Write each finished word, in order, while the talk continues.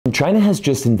China has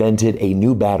just invented a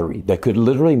new battery that could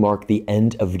literally mark the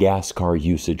end of gas car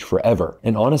usage forever.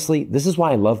 And honestly, this is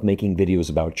why I love making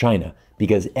videos about China,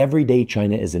 because every day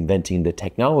China is inventing the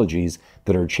technologies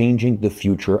that are changing the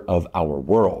future of our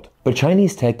world. But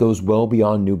Chinese tech goes well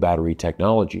beyond new battery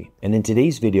technology. And in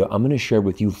today's video, I'm going to share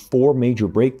with you 4 major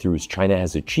breakthroughs China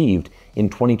has achieved in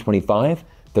 2025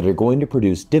 that are going to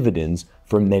produce dividends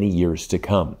for many years to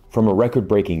come. From a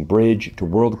record-breaking bridge to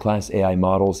world-class AI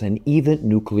models and even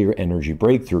nuclear energy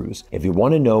breakthroughs. If you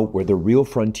want to know where the real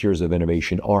frontiers of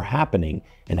innovation are happening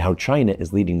and how China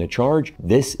is leading the charge,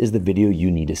 this is the video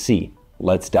you need to see.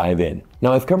 Let's dive in.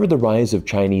 Now, I've covered the rise of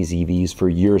Chinese EVs for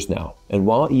years now, and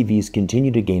while EVs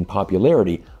continue to gain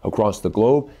popularity across the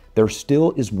globe, there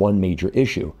still is one major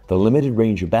issue: the limited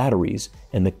range of batteries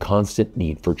and the constant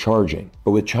need for charging.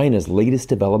 But with China's latest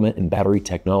development in battery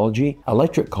technology,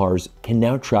 electric cars can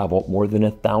now travel more than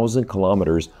 1,000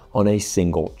 kilometers on a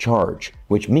single charge,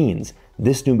 which means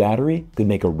this new battery could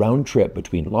make a round trip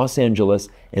between Los Angeles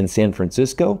and San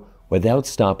Francisco without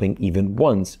stopping even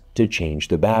once to change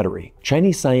the battery.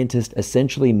 Chinese scientists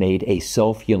essentially made a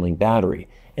self-healing battery,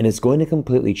 and it's going to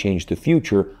completely change the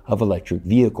future of electric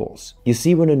vehicles. You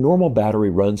see, when a normal battery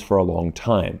runs for a long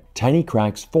time, tiny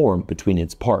cracks form between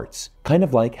its parts, kind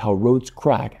of like how roads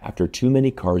crack after too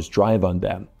many cars drive on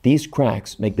them. These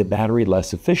cracks make the battery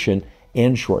less efficient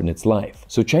and shorten its life.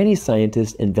 So Chinese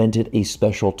scientists invented a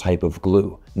special type of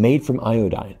glue made from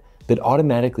iodine that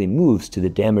automatically moves to the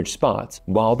damaged spots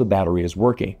while the battery is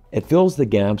working. It fills the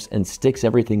gaps and sticks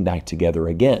everything back together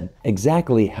again,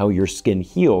 exactly how your skin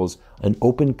heals an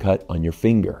open cut on your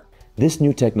finger. This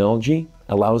new technology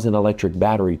allows an electric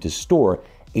battery to store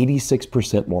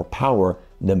 86% more power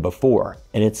than before,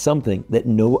 and it's something that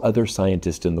no other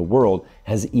scientist in the world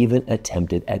has even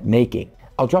attempted at making.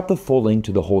 I'll drop the full link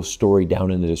to the whole story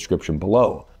down in the description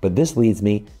below, but this leads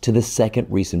me to the second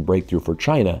recent breakthrough for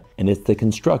China, and it's the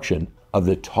construction of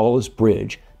the tallest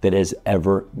bridge that has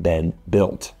ever been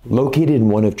built. Located in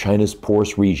one of China's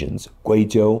poorest regions,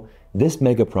 Guizhou, this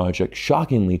mega project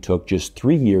shockingly took just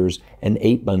 3 years and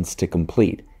 8 months to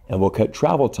complete, and will cut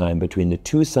travel time between the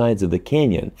two sides of the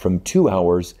canyon from 2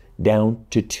 hours down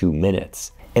to 2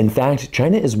 minutes. In fact,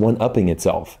 China is one-upping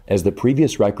itself, as the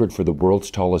previous record for the world's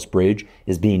tallest bridge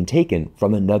is being taken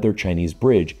from another Chinese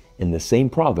bridge in the same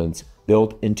province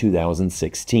built in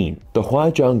 2016. The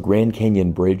Huang Grand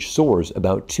Canyon Bridge soars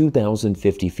about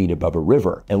 2,050 feet above a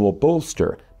river and will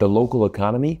bolster the local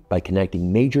economy by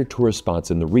connecting major tourist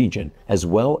spots in the region, as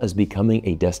well as becoming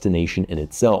a destination in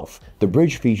itself. The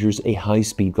bridge features a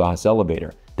high-speed glass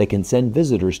elevator that can send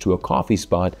visitors to a coffee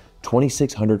spot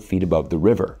 2,600 feet above the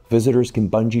river. Visitors can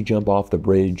bungee jump off the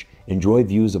bridge, enjoy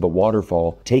views of a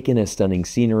waterfall, take in a stunning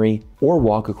scenery, or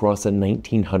walk across a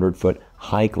 1,900-foot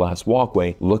high-glass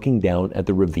walkway looking down at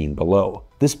the ravine below.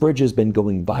 This bridge has been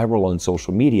going viral on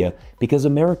social media because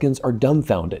Americans are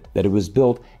dumbfounded that it was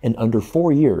built in under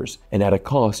 4 years and at a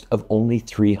cost of only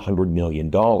 $300 million.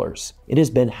 It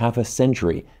has been half a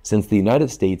century since the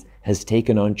United States has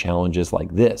taken on challenges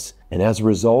like this, and as a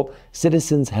result,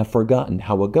 citizens have forgotten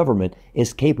how a government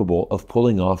is capable of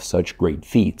pulling off such great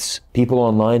feats. People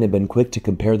online have been quick to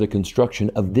compare the construction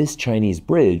of this Chinese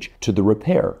bridge to the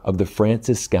repair of the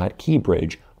Francis Scott Key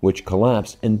Bridge, which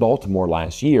collapsed in Baltimore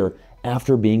last year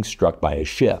after being struck by a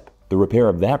ship. The repair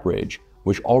of that bridge,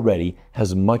 which already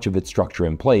has much of its structure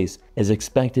in place, is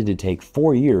expected to take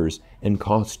 4 years and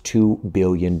cost $2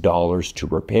 billion to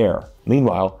repair.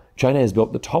 Meanwhile, China has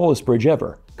built the tallest bridge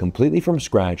ever, completely from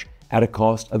scratch, at a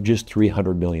cost of just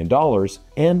 $300 million,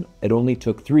 and it only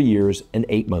took 3 years and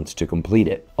 8 months to complete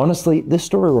it. Honestly, this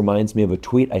story reminds me of a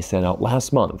tweet I sent out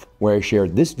last month, where I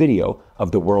shared this video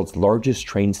of the world's largest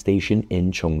train station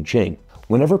in Chongqing.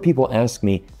 Whenever people ask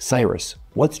me, "Cyrus,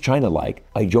 what's China like?"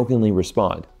 I jokingly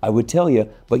respond, "I would tell you,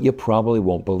 but you probably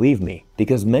won't believe me,"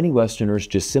 because many Westerners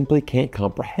just simply can't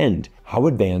comprehend how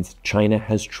advanced China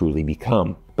has truly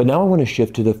become. But now I want to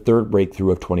shift to the third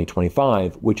breakthrough of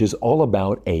 2025, which is all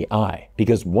about AI,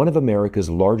 because one of America's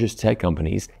largest tech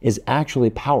companies is actually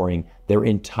powering their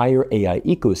entire AI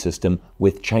ecosystem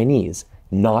with Chinese,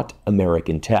 not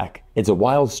American tech. It's a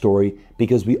wild story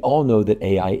because we all know that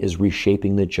AI is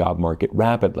reshaping the job market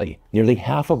rapidly. Nearly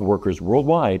half of workers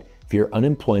worldwide fear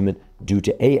unemployment due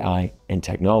to AI and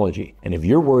technology. And if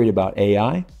you're worried about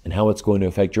AI and how it's going to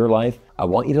affect your life, I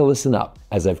want you to listen up,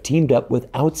 as I've teamed up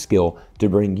with Outskill to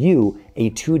bring you a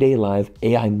 2-day live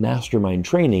AI mastermind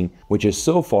training, which has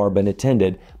so far been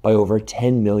attended by over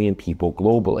 10 million people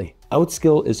globally.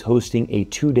 Outskill is hosting a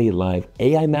 2-day live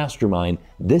AI mastermind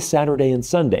this Saturday and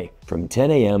Sunday from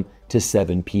 10 a.m. to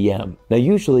 7 p.m. Now,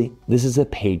 usually this is a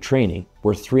paid training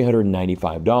worth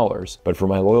 $395, but for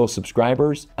my loyal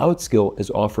subscribers, Outskill is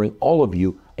offering all of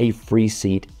you a free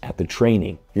seat at the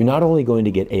training. You're not only going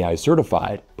to get AI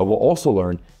certified, but will also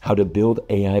learn how to build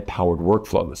AI-powered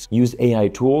workflows, use AI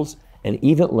tools, and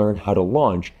even learn how to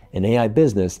launch an AI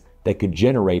business that could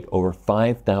generate over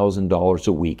 $5,000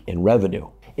 a week in revenue.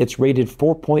 It's rated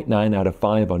 4.9 out of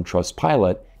 5 on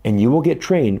Trustpilot, and you will get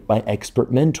trained by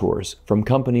expert mentors from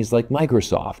companies like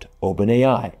Microsoft,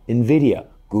 OpenAI, NVIDIA,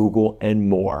 Google, and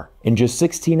more. In just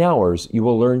 16 hours, you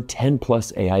will learn 10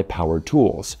 plus AI-powered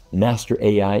tools, master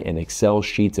AI in Excel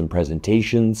sheets and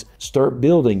presentations, start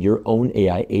building your own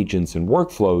AI agents and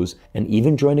workflows, and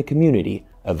even join a community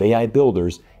of AI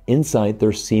builders inside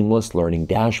their seamless learning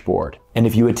dashboard. And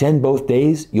if you attend both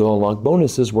days, you'll unlock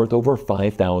bonuses worth over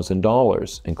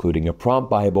 $5,000, including a prompt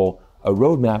Bible, a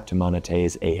roadmap to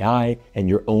monetize AI, and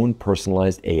your own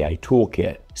personalized AI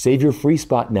toolkit. Save your free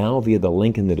spot now via the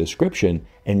link in the description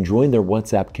and join their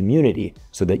WhatsApp community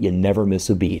so that you never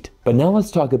miss a beat. But now let's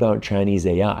talk about Chinese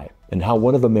AI and how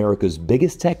one of America's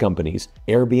biggest tech companies,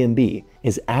 Airbnb,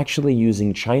 is actually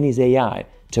using Chinese AI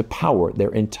to power their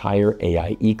entire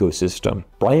AI ecosystem.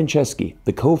 Brian Chesky,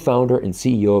 the co-founder and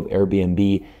CEO of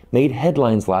Airbnb, made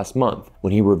headlines last month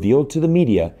when he revealed to the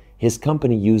media his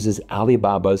company uses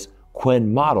Alibaba's Qwen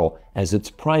model as its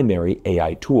primary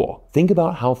AI tool. Think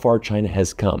about how far China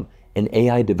has come in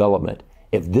AI development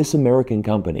if this American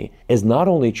company is not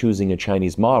only choosing a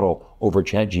Chinese model over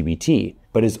ChatGPT,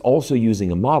 but is also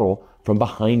using a model from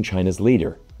behind China's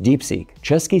leader, DeepSeek.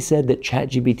 Chesky said that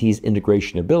ChatGPT's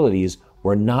integration abilities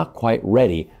were not quite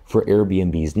ready for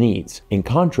Airbnb's needs. In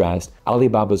contrast,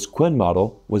 Alibaba's Qwen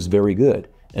model was very good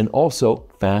and also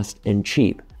fast and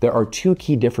cheap. There are two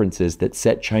key differences that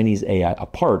set Chinese AI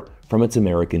apart from its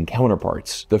American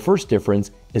counterparts. The first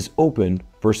difference is open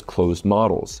versus closed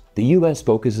models. The US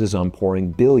focuses on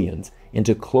pouring billions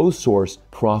into closed-source,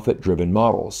 profit-driven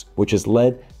models, which has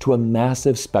led to a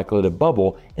massive speculative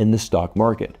bubble in the stock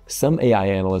market. Some AI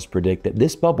analysts predict that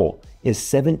this bubble is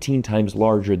 17 times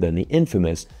larger than the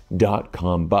infamous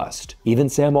dot-com bust. Even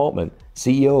Sam Altman,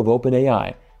 CEO of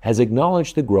OpenAI, has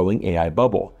acknowledged the growing AI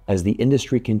bubble as the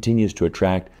industry continues to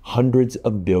attract hundreds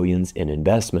of billions in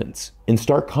investments. In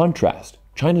stark contrast,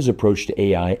 China's approach to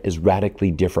AI is radically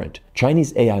different.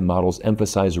 Chinese AI models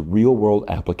emphasize real-world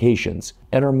applications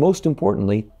and are most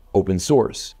importantly open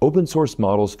source. Open source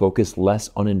models focus less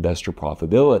on investor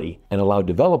profitability and allow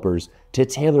developers to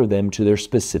tailor them to their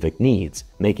specific needs,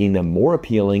 making them more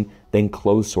appealing than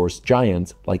closed-source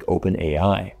giants like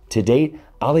OpenAI. To date,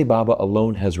 Alibaba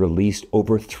alone has released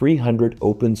over 300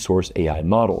 open-source AI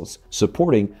models,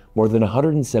 supporting more than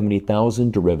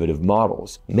 170,000 derivative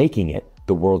models, making it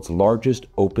the world's largest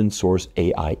open-source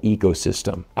AI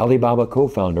ecosystem. Alibaba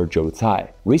co-founder Zhou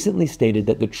Cai recently stated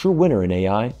that the true winner in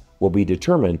AI will be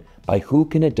determined by who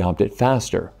can adopt it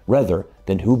faster, rather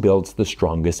than who builds the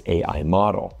strongest AI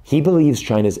model. He believes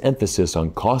China's emphasis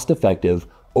on cost-effective,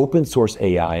 open-source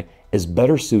AI is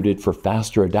better suited for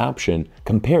faster adoption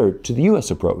compared to the US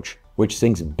approach, which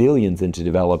sinks billions into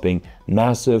developing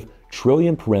massive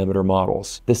trillion-parameter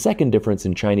models. The second difference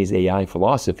in Chinese AI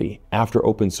philosophy after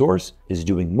open source is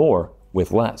doing more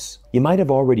with less. You might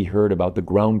have already heard about the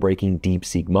groundbreaking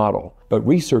DeepSeek model, but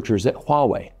researchers at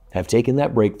Huawei have taken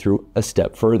that breakthrough a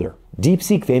step further.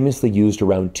 DeepSeek famously used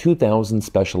around 2,000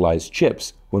 specialized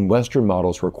chips when Western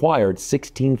models required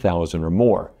 16,000 or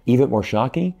more. Even more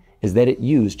shocking is that it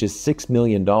used just $6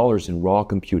 million in raw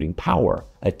computing power,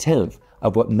 a tenth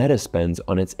of what Meta spends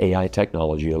on its AI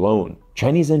technology alone.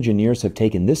 Chinese engineers have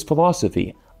taken this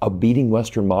philosophy of beating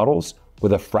Western models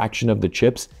with a fraction of the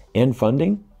chips and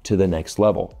funding to the next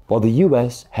level. While the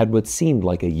US had what seemed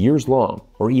like a years-long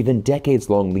or even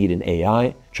decades-long lead in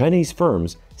AI, Chinese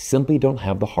firms simply don't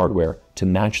have the hardware to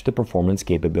match the performance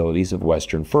capabilities of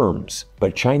Western firms.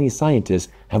 But Chinese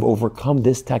scientists have overcome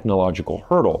this technological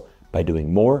hurdle by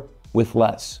doing more with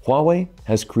less. Huawei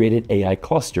has created AI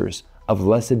clusters of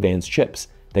less advanced chips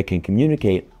that can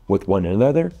communicate with one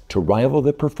another to rival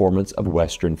the performance of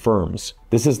Western firms.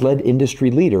 This has led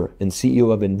industry leader and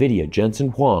CEO of NVIDIA, Jensen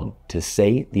Huang, to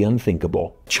say the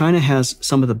unthinkable. China has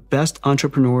some of the best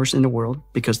entrepreneurs in the world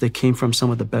because they came from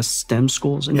some of the best STEM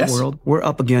schools in the world. We're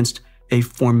up against a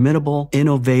formidable,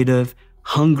 innovative,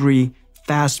 hungry,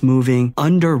 fast-moving,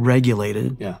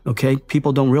 under-regulated. Okay,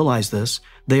 people don't realize this.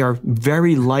 They are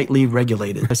very lightly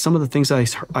regulated. Some of the things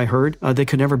I heard, they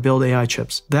could never build AI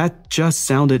chips. That just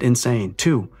sounded insane.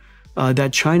 Two,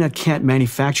 that China can't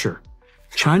manufacture.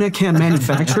 China can't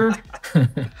manufacture?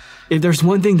 If there's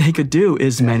one thing they could do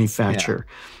is manufacture.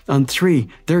 Three,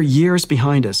 they're years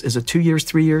behind us. Is it 2 years,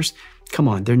 3 years? Come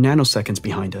on, they're nanoseconds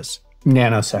behind us.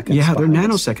 Nanoseconds. Yeah, they're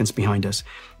nanoseconds behind us.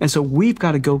 And so we've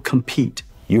got to go compete.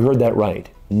 You heard that right.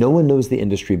 No one knows the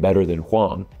industry better than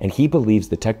Huang, and he believes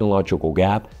the technological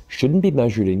gap shouldn't be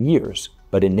measured in years,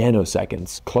 but in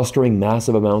nanoseconds. Clustering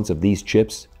massive amounts of these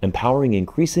chips and powering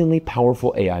increasingly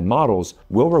powerful AI models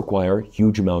will require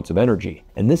huge amounts of energy.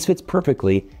 And this fits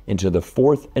perfectly into the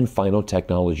fourth and final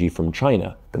technology from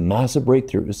China, the massive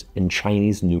breakthroughs in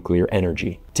Chinese nuclear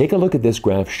energy. Take a look at this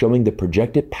graph showing the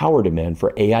projected power demand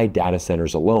for AI data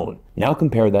centers alone. Now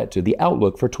compare that to the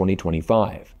outlook for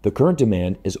 2025. The current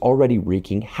demand is already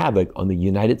wreaking havoc on the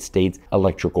United States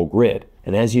electrical grid.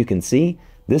 And as you can see,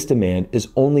 this demand is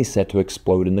only set to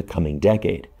explode in the coming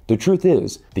decade. The truth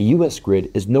is, the US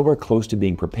grid is nowhere close to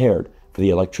being prepared for the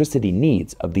electricity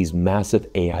needs of these massive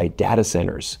AI data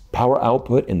centers. Power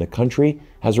output in the country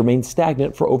has remained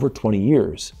stagnant for over 20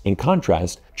 years. In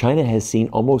contrast, China has seen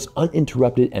almost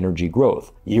uninterrupted energy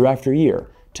growth year after year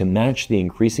to match the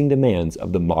increasing demands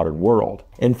of the modern world.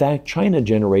 In fact, China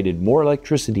generated more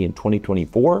electricity in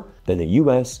 2024 than the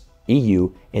US,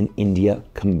 EU, and India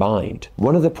combined.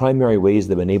 One of the primary ways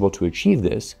they've been able to achieve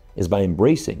this is by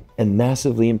embracing and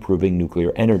massively improving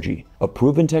nuclear energy, a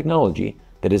proven technology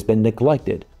that has been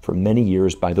neglected for many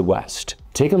years by the West.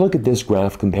 Take a look at this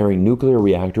graph comparing nuclear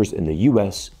reactors in the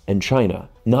US and China.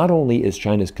 Not only is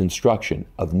China's construction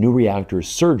of new reactors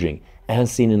surging,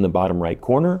 as seen in the bottom right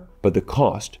corner, but the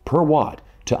cost per watt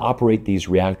to operate these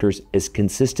reactors is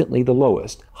consistently the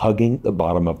lowest, hugging the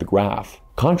bottom of the graph.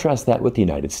 Contrast that with the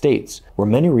United States, where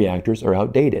many reactors are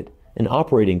outdated and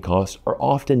operating costs are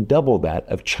often double that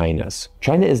of China's.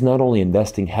 China is not only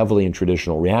investing heavily in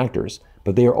traditional reactors,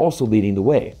 but they are also leading the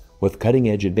way with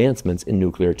cutting-edge advancements in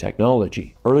nuclear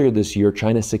technology. Earlier this year,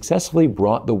 China successfully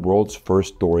brought the world's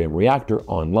first thorium reactor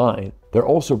online. They're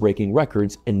also breaking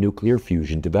records in nuclear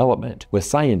fusion development, with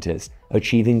scientists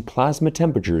achieving plasma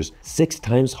temperatures 6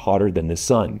 times hotter than the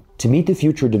sun. To meet the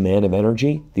future demand of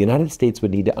energy, the United States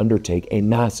would need to undertake a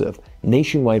massive,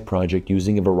 nationwide project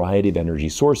using a variety of energy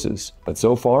sources. But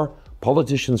so far,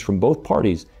 politicians from both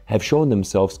parties have shown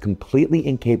themselves completely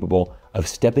incapable of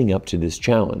stepping up to this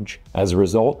challenge. As a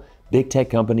result, big tech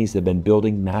companies have been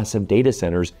building massive data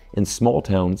centers in small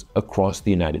towns across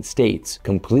the United States,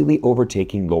 completely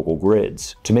overtaking local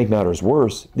grids. To make matters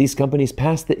worse, these companies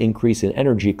pass the increase in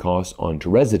energy costs on to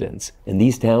residents. In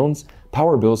these towns,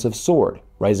 power bills have soared,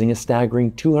 rising a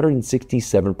staggering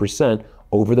 267%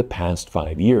 over the past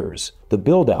 5 years. The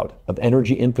build-out of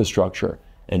energy infrastructure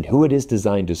and who it is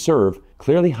designed to serve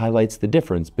clearly highlights the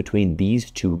difference between these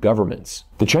two governments.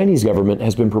 The Chinese government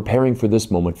has been preparing for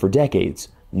this moment for decades,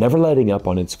 never letting up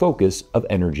on its focus of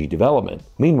energy development.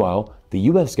 Meanwhile, the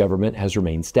US government has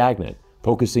remained stagnant,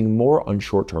 focusing more on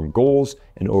short-term goals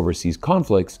and overseas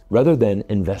conflicts rather than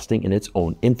investing in its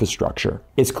own infrastructure.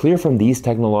 It's clear from these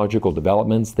technological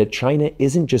developments that China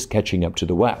isn't just catching up to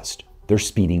the West. They're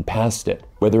speeding past it.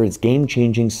 Whether it's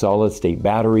game-changing solid-state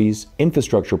batteries,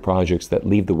 infrastructure projects that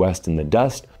leave the West in the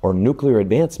dust, or nuclear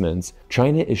advancements,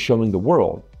 China is showing the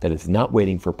world that it's not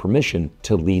waiting for permission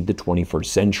to lead the 21st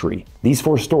century. These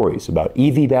 4 stories about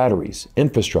EV batteries,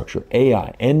 infrastructure,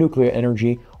 AI, and nuclear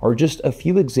energy are just a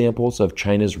few examples of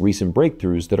China's recent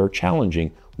breakthroughs that are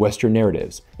challenging Western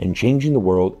narratives and changing the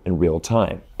world in real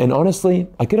time. And honestly,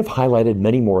 I could have highlighted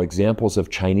many more examples of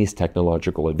Chinese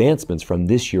technological advancements from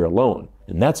this year alone.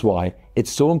 And that's why it's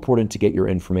so important to get your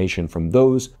information from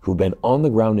those who've been on the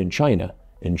ground in China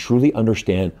and truly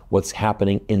understand what's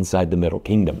happening inside the Middle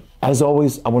Kingdom. As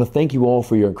always, I want to thank you all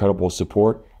for your incredible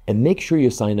support, and make sure you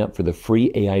sign up for the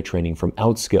free AI training from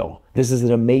Outskill. This is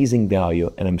an amazing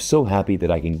value, and I'm so happy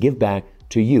that I can give back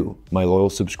to you, my loyal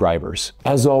subscribers.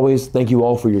 As always, thank you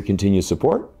all for your continued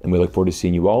support, and we look forward to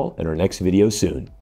seeing you all in our next video soon.